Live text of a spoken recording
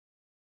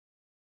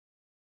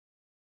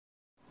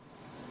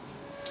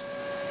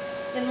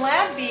In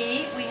Lab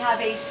B, we have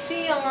a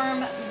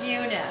C-arm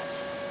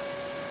unit.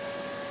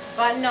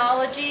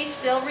 Buttonology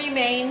still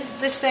remains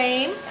the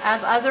same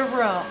as other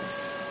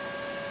rooms.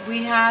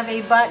 We have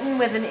a button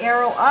with an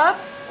arrow up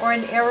or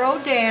an arrow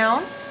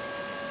down.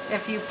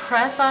 If you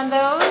press on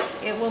those,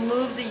 it will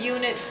move the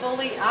unit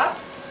fully up,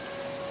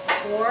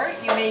 or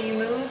you may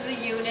move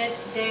the unit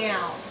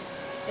down.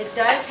 It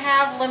does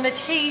have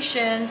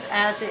limitations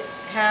as it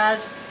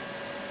has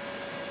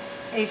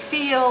a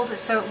field,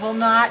 so it will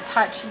not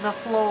touch the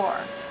floor.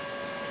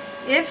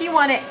 If you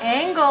want to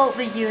angle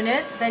the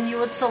unit, then you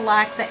would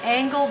select the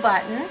angle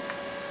button.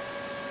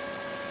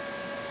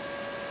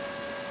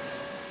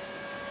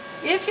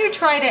 If you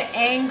try to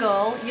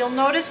angle, you'll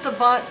notice the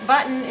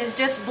button is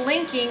just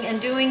blinking and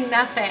doing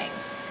nothing.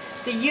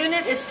 The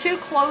unit is too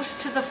close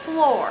to the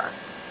floor.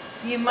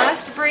 You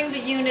must bring the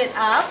unit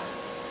up,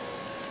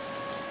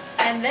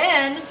 and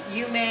then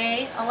you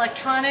may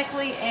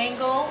electronically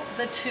angle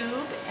the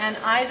tube in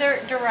either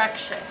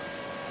direction.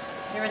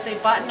 There is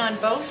a button on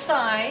both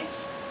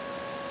sides,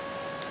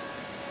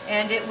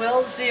 and it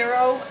will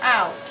zero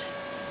out.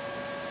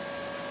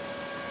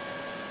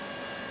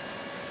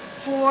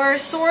 For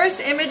source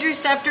image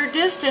receptor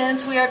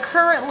distance, we are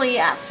currently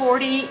at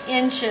 40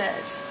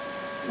 inches.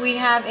 We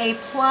have a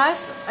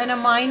plus and a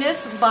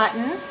minus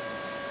button.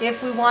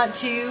 If we want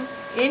to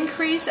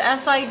increase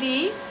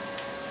SID,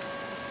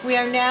 we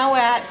are now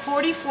at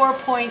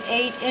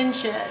 44.8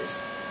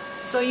 inches.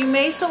 So you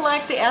may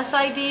select the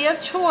SID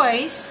of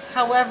choice,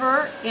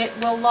 however, it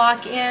will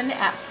lock in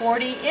at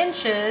 40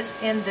 inches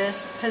in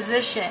this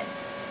position.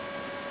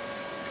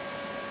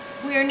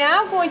 We are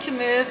now going to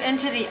move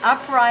into the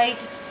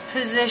upright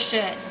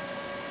position.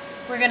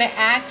 We're going to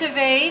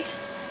activate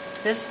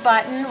this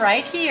button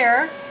right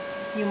here.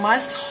 You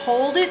must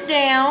hold it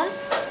down.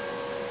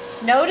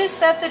 Notice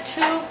that the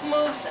tube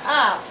moves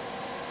up.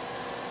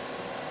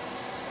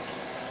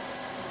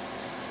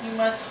 You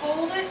must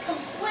hold it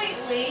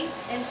completely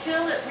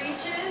until it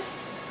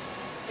reaches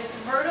its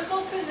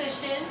vertical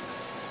position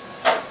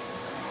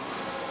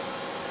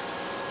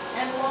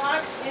and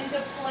locks into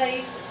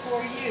place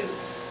for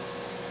use.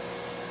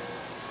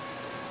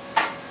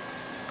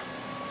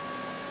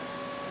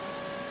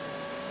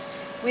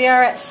 We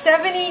are at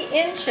 70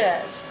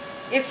 inches.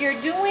 If you're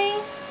doing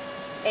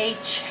a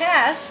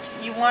chest,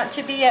 you want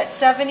to be at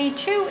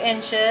 72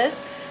 inches,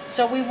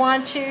 so we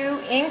want to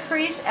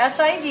increase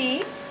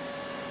SID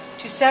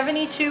to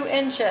 72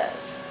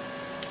 inches.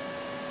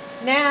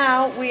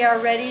 Now we are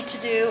ready to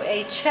do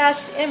a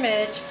chest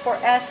image for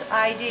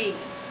SID.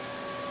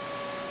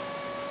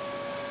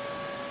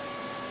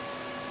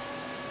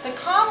 The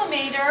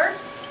collimator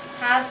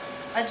has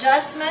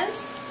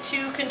adjustments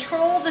to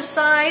control the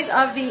size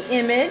of the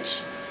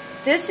image.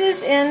 This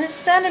is in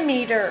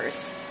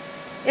centimeters.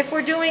 If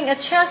we're doing a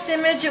chest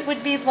image, it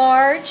would be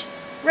large.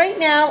 Right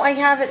now I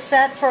have it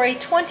set for a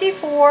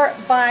 24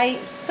 by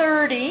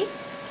 30.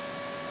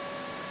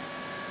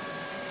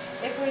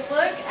 If we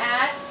look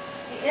at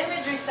the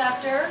image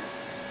receptor,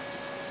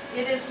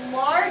 it is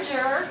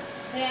larger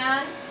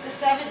than the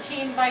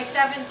 17 by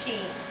 17.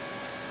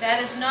 That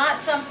is not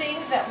something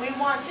that we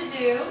want to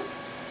do,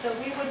 so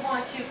we would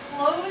want to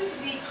close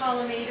the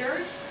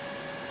collimators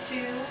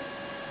to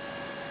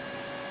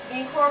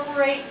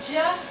incorporate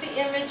just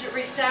the image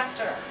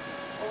receptor.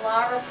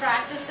 LARA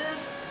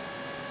practices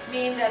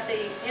mean that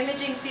the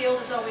imaging field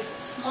is always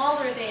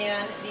smaller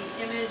than the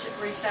image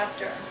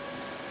receptor.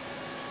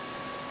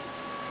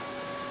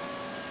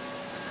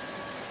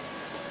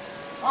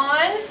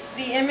 On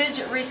the image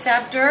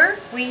receptor,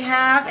 we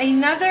have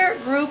another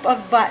group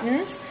of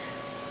buttons,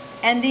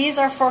 and these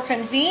are for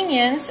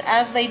convenience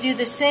as they do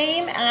the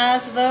same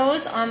as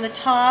those on the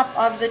top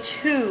of the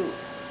tube.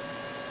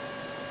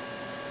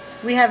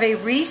 We have a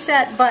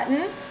reset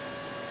button.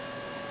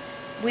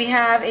 We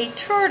have a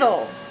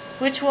turtle,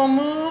 which will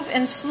move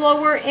in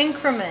slower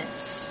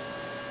increments.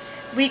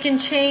 We can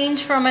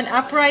change from an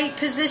upright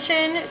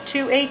position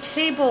to a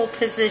table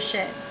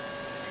position.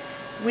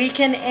 We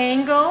can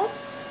angle.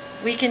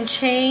 We can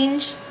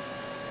change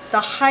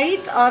the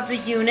height of the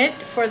unit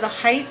for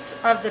the height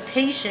of the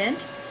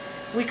patient.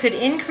 We could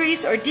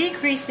increase or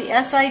decrease the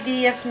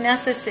SID if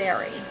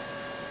necessary.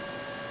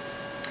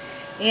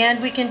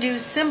 And we can do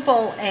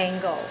simple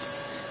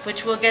angles,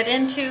 which we'll get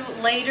into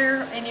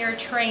later in your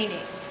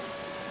training.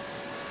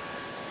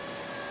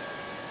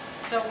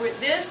 So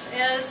this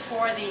is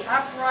for the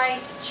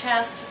upright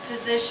chest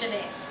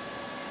positioning.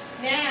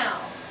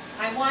 Now,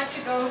 I want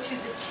to go to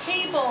the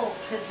table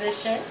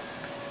position.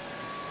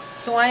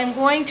 So I am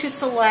going to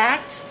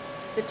select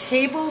the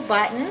table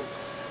button,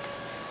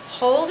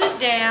 hold it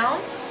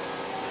down,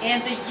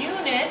 and the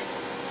unit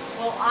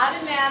will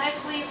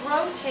automatically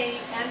rotate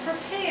and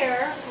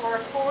prepare for a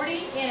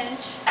 40-inch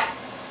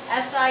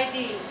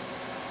SID.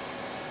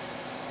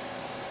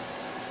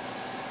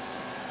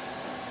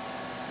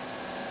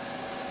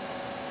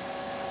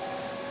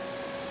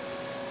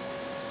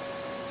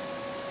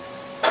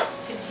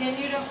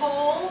 Continue to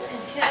hold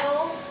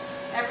until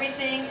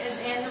everything is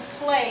in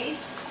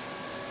place.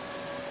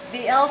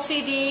 The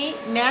LCD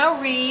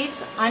now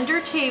reads under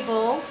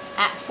table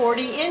at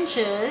 40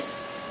 inches,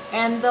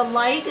 and the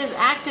light is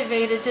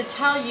activated to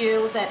tell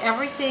you that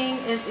everything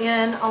is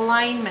in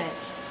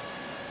alignment.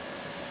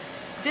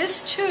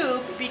 This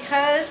tube,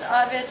 because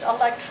of its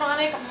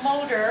electronic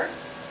motor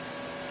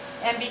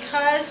and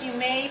because you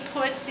may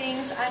put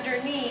things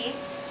underneath,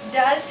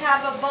 does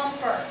have a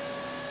bumper.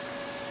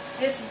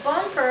 This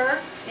bumper,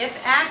 if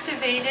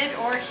activated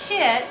or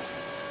hit,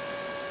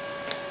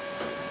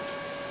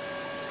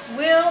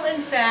 will in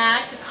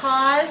fact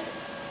cause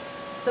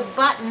the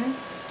button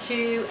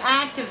to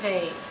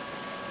activate,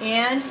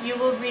 and you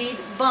will read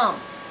bump.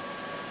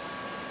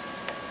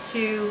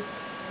 To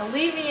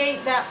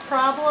alleviate that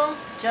problem,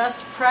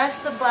 just press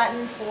the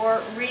button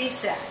for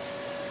reset.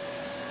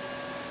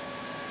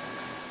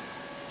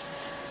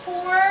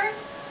 For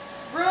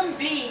room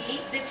B,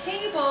 the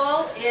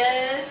table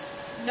is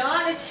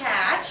not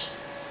attached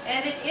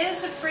and it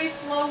is free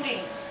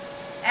floating.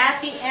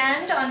 At the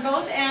end, on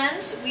both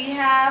ends, we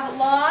have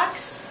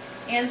locks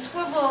and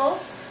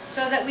swivels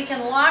so that we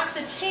can lock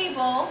the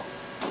table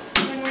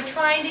when we're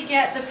trying to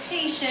get the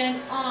patient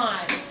on.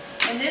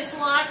 And this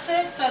locks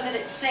it so that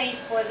it's safe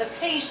for the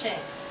patient.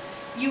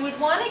 You would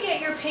want to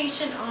get your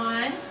patient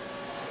on,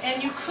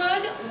 and you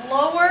could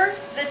lower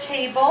the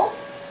table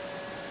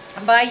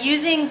by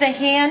using the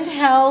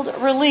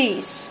handheld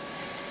release.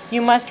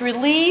 You must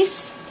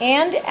release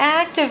and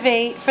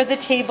activate for the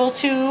table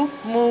to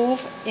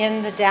move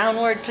in the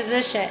downward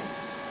position.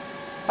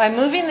 By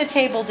moving the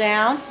table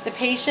down, the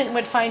patient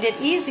would find it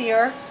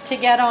easier to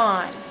get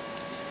on.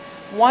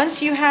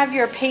 Once you have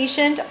your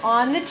patient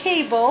on the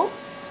table,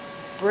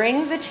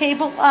 bring the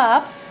table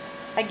up.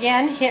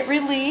 Again, hit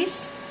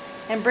release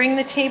and bring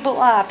the table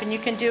up, and you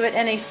can do it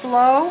in a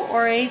slow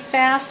or a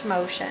fast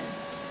motion.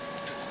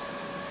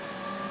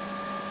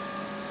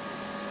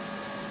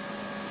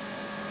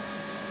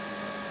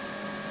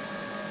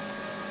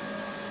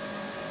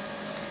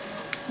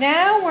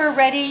 Now we're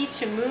ready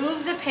to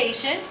move the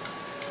patient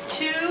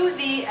to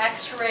the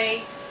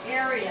X-ray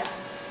area.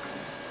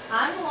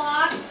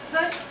 Unlock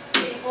the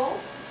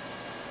table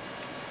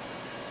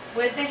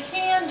with the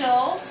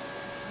handles.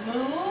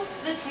 Move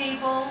the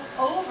table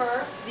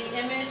over the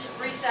image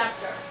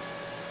receptor.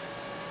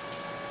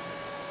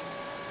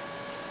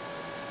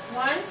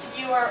 Once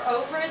you are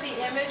over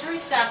the image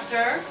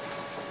receptor,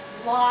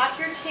 lock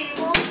your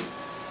table.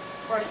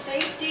 For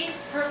safety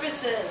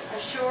purposes,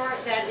 assure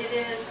that it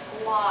is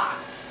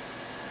locked.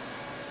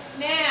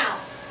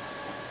 Now,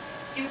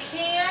 you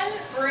can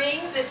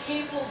bring the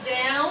table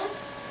down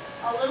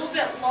a little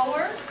bit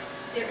lower.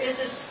 There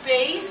is a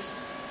space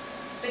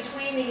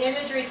between the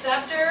image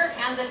receptor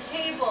and the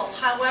table.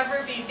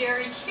 However, be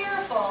very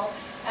careful,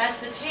 as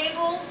the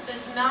table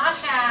does not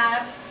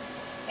have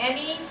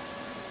any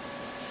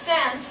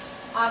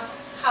sense of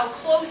how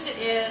close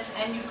it is,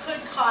 and you could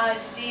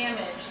cause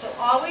damage. So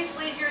always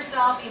leave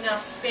yourself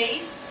enough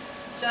space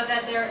so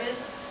that there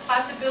is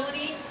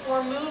possibility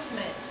for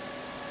movement.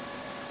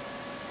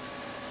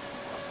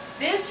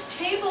 This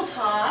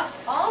tabletop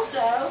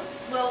also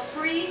will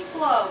free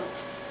float.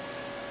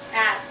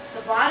 At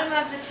the bottom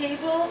of the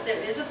table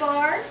there is a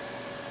bar,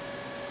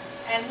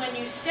 and when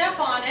you step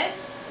on it,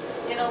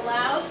 it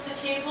allows the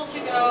table to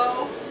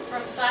go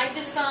from side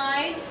to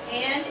side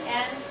and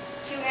end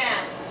to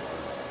end.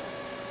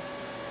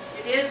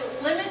 It is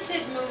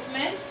limited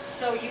movement,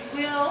 so you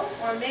will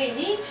or may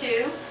need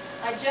to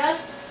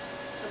adjust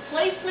the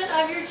placement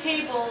of your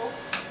table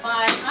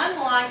by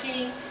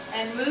unlocking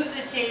and move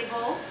the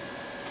table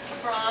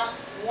from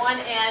one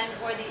end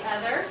or the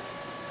other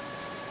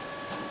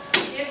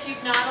if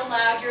you've not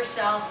allowed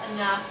yourself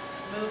enough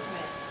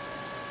movement.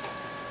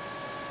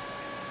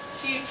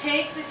 To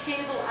take the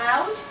table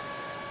out,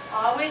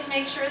 always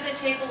make sure the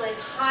table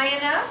is high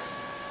enough.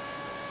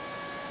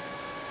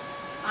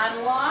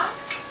 Unlock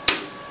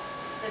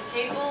the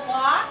table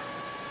lock,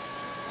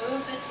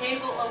 move the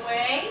table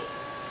away,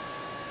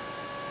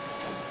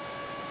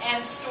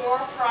 and store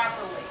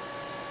properly.